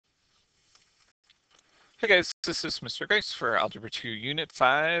Hey guys, this is Mr. Grice for Algebra 2 Unit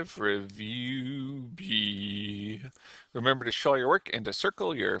 5 Review B. Remember to show your work and to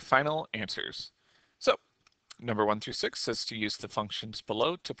circle your final answers. So, number 1 through 6 says to use the functions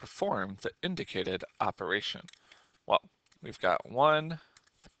below to perform the indicated operation. Well, we've got 2,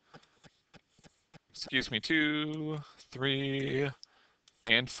 3,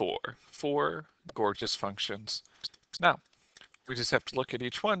 and 4. 4 gorgeous functions. Now, we just have to look at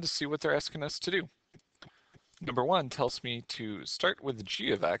each one to see what they're asking us to do. Number 1 tells me to start with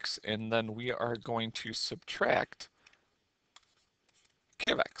g of x, and then we are going to subtract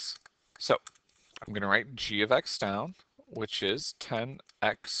k of x. So I'm going to write g of x down, which is 10x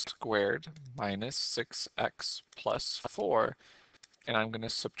squared minus 6x plus 4, and I'm going to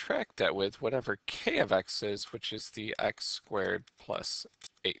subtract that with whatever k of x is, which is the x squared plus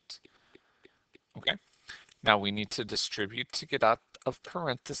 8. Okay. Now we need to distribute to get out of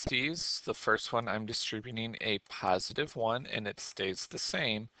parentheses. The first one I'm distributing a positive 1 and it stays the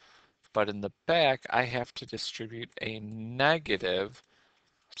same, but in the back I have to distribute a negative.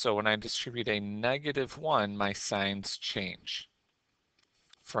 So when I distribute a negative 1, my signs change.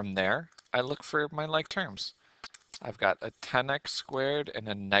 From there, I look for my like terms. I've got a 10x squared and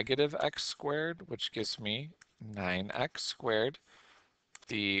a negative x squared, which gives me 9x squared.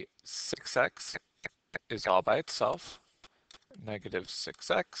 The 6x is all by itself, negative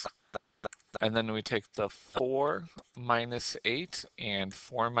 6x. And then we take the 4 minus 8, and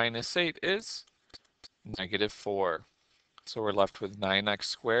 4 minus 8 is negative 4. So we're left with 9x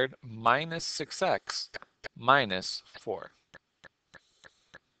squared minus 6x minus 4.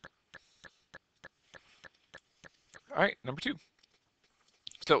 All right, number 2.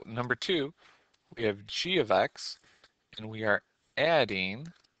 So number 2, we have g of x, and we are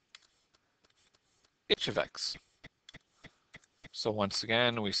adding h of x. So once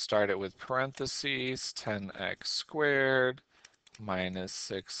again, we start it with parentheses, 10x squared minus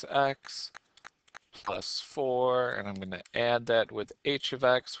 6x plus 4, and I'm going to add that with h of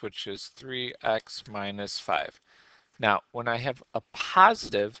x, which is 3x minus 5. Now, when I have a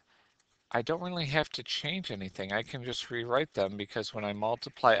positive, I don't really have to change anything. I can just rewrite them because when I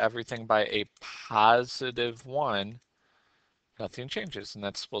multiply everything by a positive 1, nothing changes, and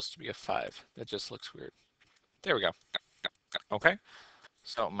that's supposed to be a 5. That just looks weird. There we go. Okay,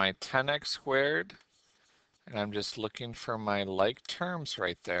 so my 10x squared, and I'm just looking for my like terms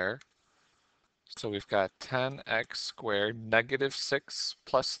right there. So we've got 10x squared, negative 6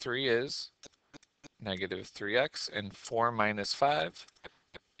 plus 3 is negative 3x, and 4 minus 5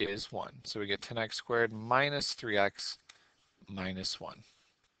 is 1. So we get 10x squared minus 3x minus 1.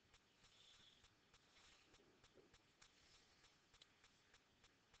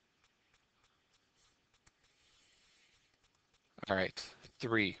 All right,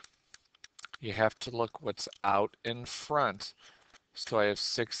 3. You have to look what's out in front. So I have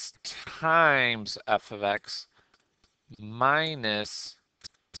 6 times f of x minus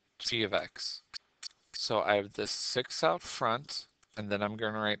g of x. So I have this 6 out front, and then I'm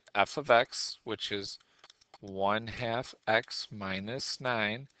going to write f of x, which is 1/2 x minus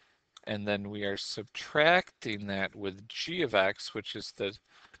 9, and then we are subtracting that with g of x, which is the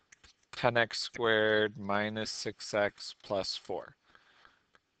 10x squared minus 6x plus 4.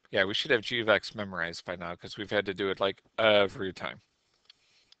 Yeah, we should have g of x memorized by now because we've had to do it like every time.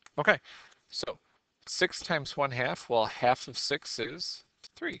 Okay, so 6 times 1/2, well, half of 6 is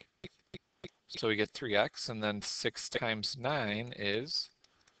 3. So we get 3x, and then 6 times 9 is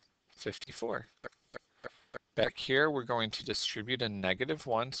 54. Back here, we're going to distribute a negative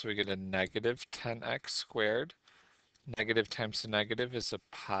 1, so we get a negative 10x squared. Negative times a negative is a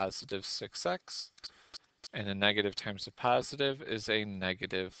positive 6x, and a negative times a positive is a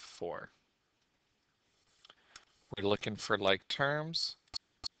negative 4. We're looking for like terms.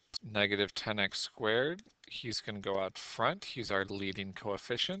 Negative 10x squared, he's going to go out front. He's our leading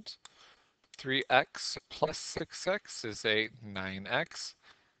coefficient. 3x plus 6x is a 9x.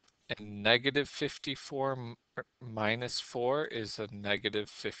 And negative 54 minus 4 is a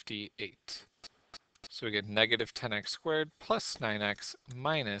negative 58. So we get negative 10x squared plus 9x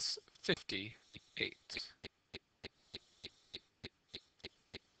minus 58.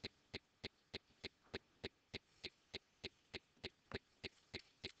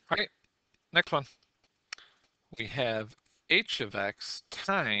 All right, next one. We have h of x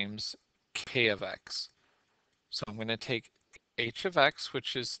times k of x. So I'm going to take h of x,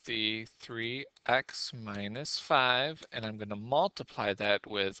 which is the 3x minus 5, and I'm going to multiply that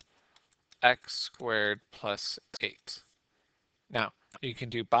with x squared plus 8. Now, you can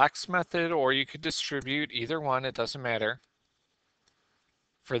do box method or you could distribute, either one, it doesn't matter.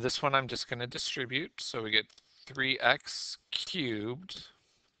 For this one, I'm just going to distribute. So we get 3x cubed.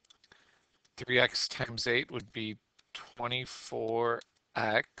 3x times 8 would be 24x.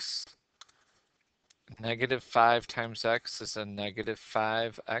 Negative 5 times x is a negative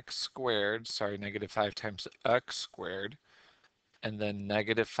 5x squared. Sorry, negative 5 times x squared. And then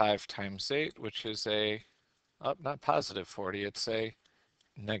negative 5 times 8, which is a, oh, not positive 40, it's a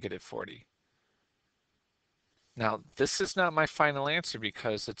negative 40. Now, this is not my final answer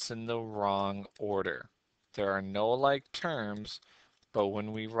because it's in the wrong order. There are no like terms, but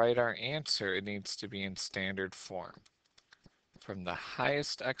when we write our answer, it needs to be in standard form, from the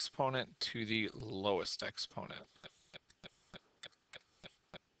highest exponent to the lowest exponent.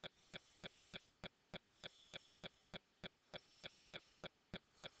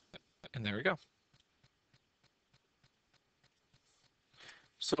 And there we go.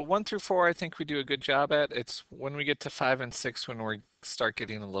 So 1 through 4, I think we do a good job at. It's when we get to 5 and 6 when we start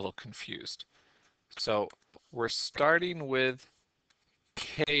getting a little confused. So we're starting with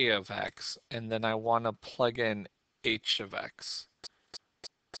k of x, and then I want to plug in h of x.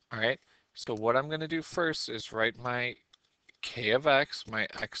 All right, so what I'm going to do first is write my k of x, my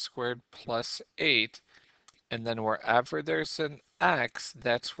x squared plus 8, and then wherever there's an x,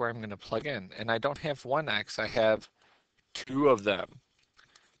 that's where I'm going to plug in. And I don't have one x, I have two of them.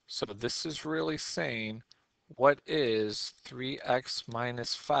 So this is really saying, what is 3x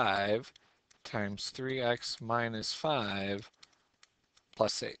minus 5 times 3x minus 5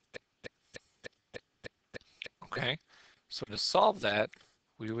 plus 8? Okay, so to solve that,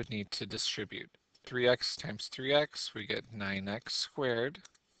 we would need to distribute. 3x times 3x, we get 9x squared.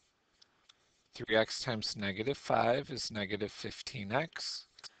 3x times negative 5 is negative 15x.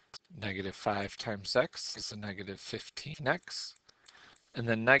 Negative 5 times x is a negative 15x. And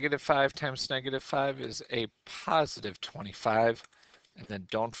then negative 5 times negative 5 is a positive 25. And then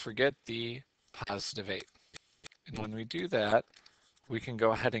don't forget the positive 8. And when we do that, we can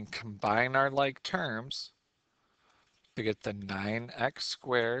go ahead and combine our like terms to get the 9x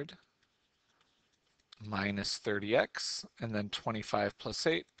squared minus 30x, and then 25 plus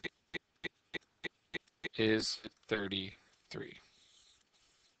 8 is 33.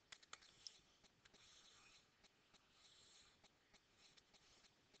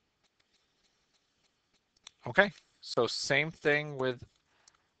 Okay, so same thing with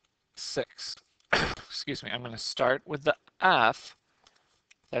 6. Excuse me, I'm going to start with the f.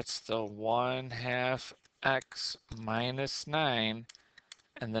 That's the 1/2 x minus 9,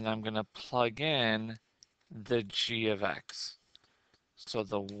 and then I'm going to plug in the g of x. So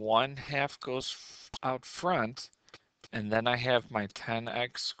the 1/2 goes out front, and then I have my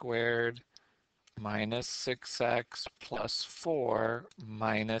 10x squared minus 6x plus 4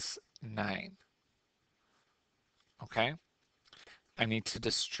 minus 9. Okay? I need to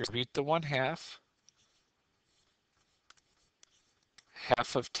distribute the 1/2.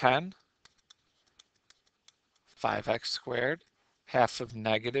 Half of 10, 5x squared. Half of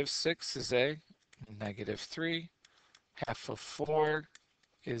negative 6 is a negative 3. Half of 4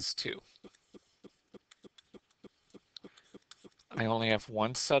 is 2. I only have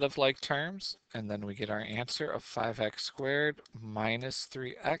one set of like terms, and then we get our answer of 5x squared minus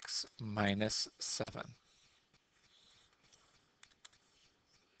 3x minus 7.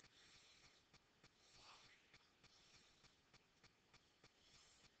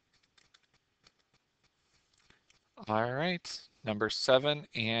 All right, number 7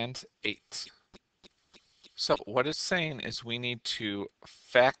 and 8. So what it's saying is we need to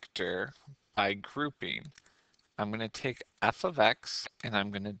factor by grouping. I'm going to take f of x and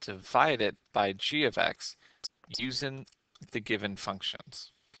I'm going to divide it by g of x using the given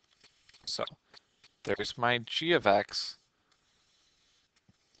functions. So there's my g of x,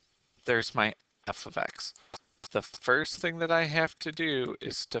 there's my f of x. The first thing that I have to do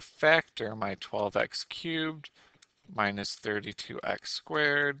is to factor my 12x cubed minus 32x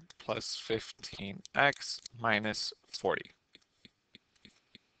squared plus 15x minus 40.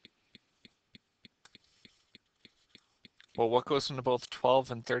 Well, what goes into both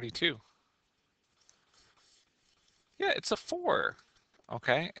 12 and 32? Yeah, it's a 4.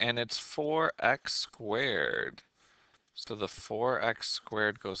 Okay, and it's 4x squared. So the 4x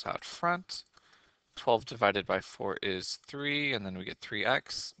squared goes out front. 12 divided by 4 is 3, and then we get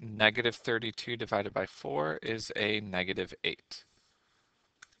 3x. Negative 32 divided by 4 is a negative 8.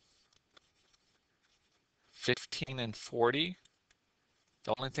 15 and 40,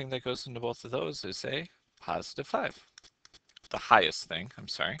 the only thing that goes into both of those is a positive 5. The highest thing, I'm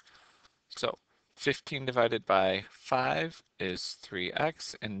sorry. So 15 divided by 5 is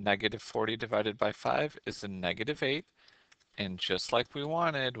 3x, and negative 40 divided by 5 is a negative 8. And just like we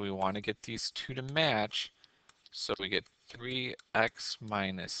wanted, we want to get these two to match. So we get 3x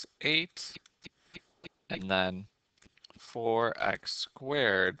minus 8, and then 4x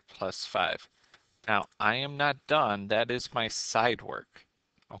squared plus 5. Now, I am not done. That is my side work,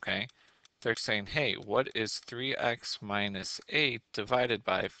 okay? They're saying, hey, what is 3x minus 8 divided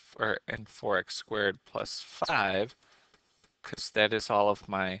by, and 4x squared plus 5? Because that is all of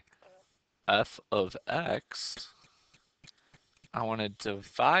my f of x. I want to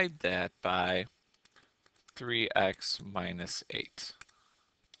divide that by 3x minus 8.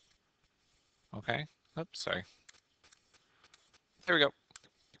 Okay? Oops, sorry. There we go.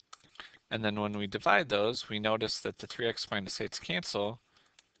 And then when we divide those, we notice that the 3x minus 8's cancel,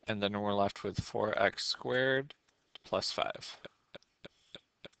 and then we're left with 4x squared plus 5.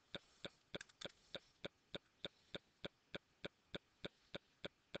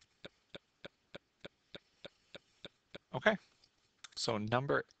 Okay, so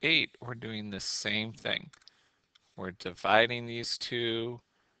number 8, we're doing the same thing. We're dividing these two.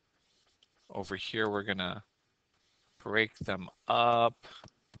 Over here, we're going to break them up.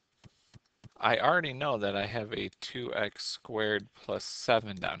 I already know that I have a 2x squared plus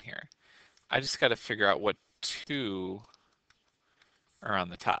 7 down here. I just got to figure out what 2 are on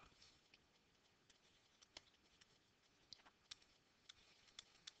the top.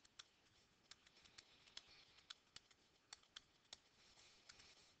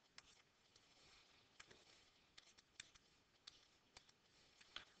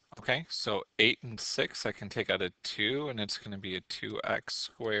 Okay, so 8 and 6, I can take out a 2, and it's going to be a 2x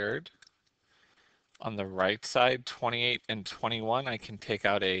squared. On the right side, 28 and 21, I can take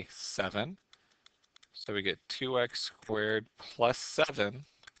out a 7. So we get 2x squared plus 7.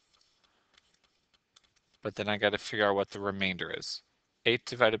 But then I got to figure out what the remainder is. 8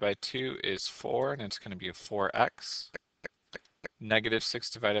 divided by 2 is 4, and it's going to be a 4x. Negative 6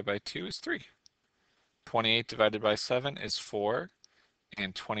 divided by 2 is 3. 28 divided by 7 is 4.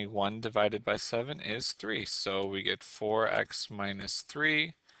 And 21 divided by 7 is 3. So we get 4x minus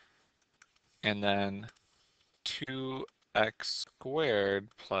 3, and then 2x squared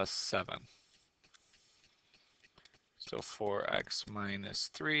plus 7. So 4x minus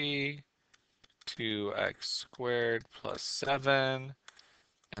 3, 2x squared plus 7,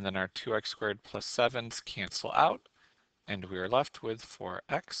 and then our 2x squared plus 7's cancel out, and we are left with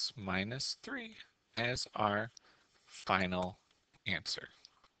 4x minus 3 as our final answer.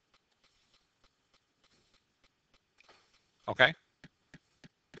 Okay?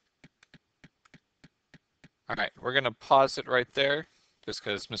 All right, we're going to pause it right there just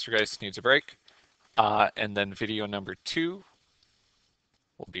because Mr. Grice needs a break. And then video number 2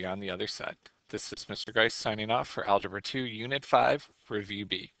 will be on the other side. This is Mr. Grice signing off for Algebra 2 Unit 5 Review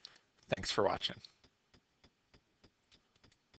B. Thanks for watching.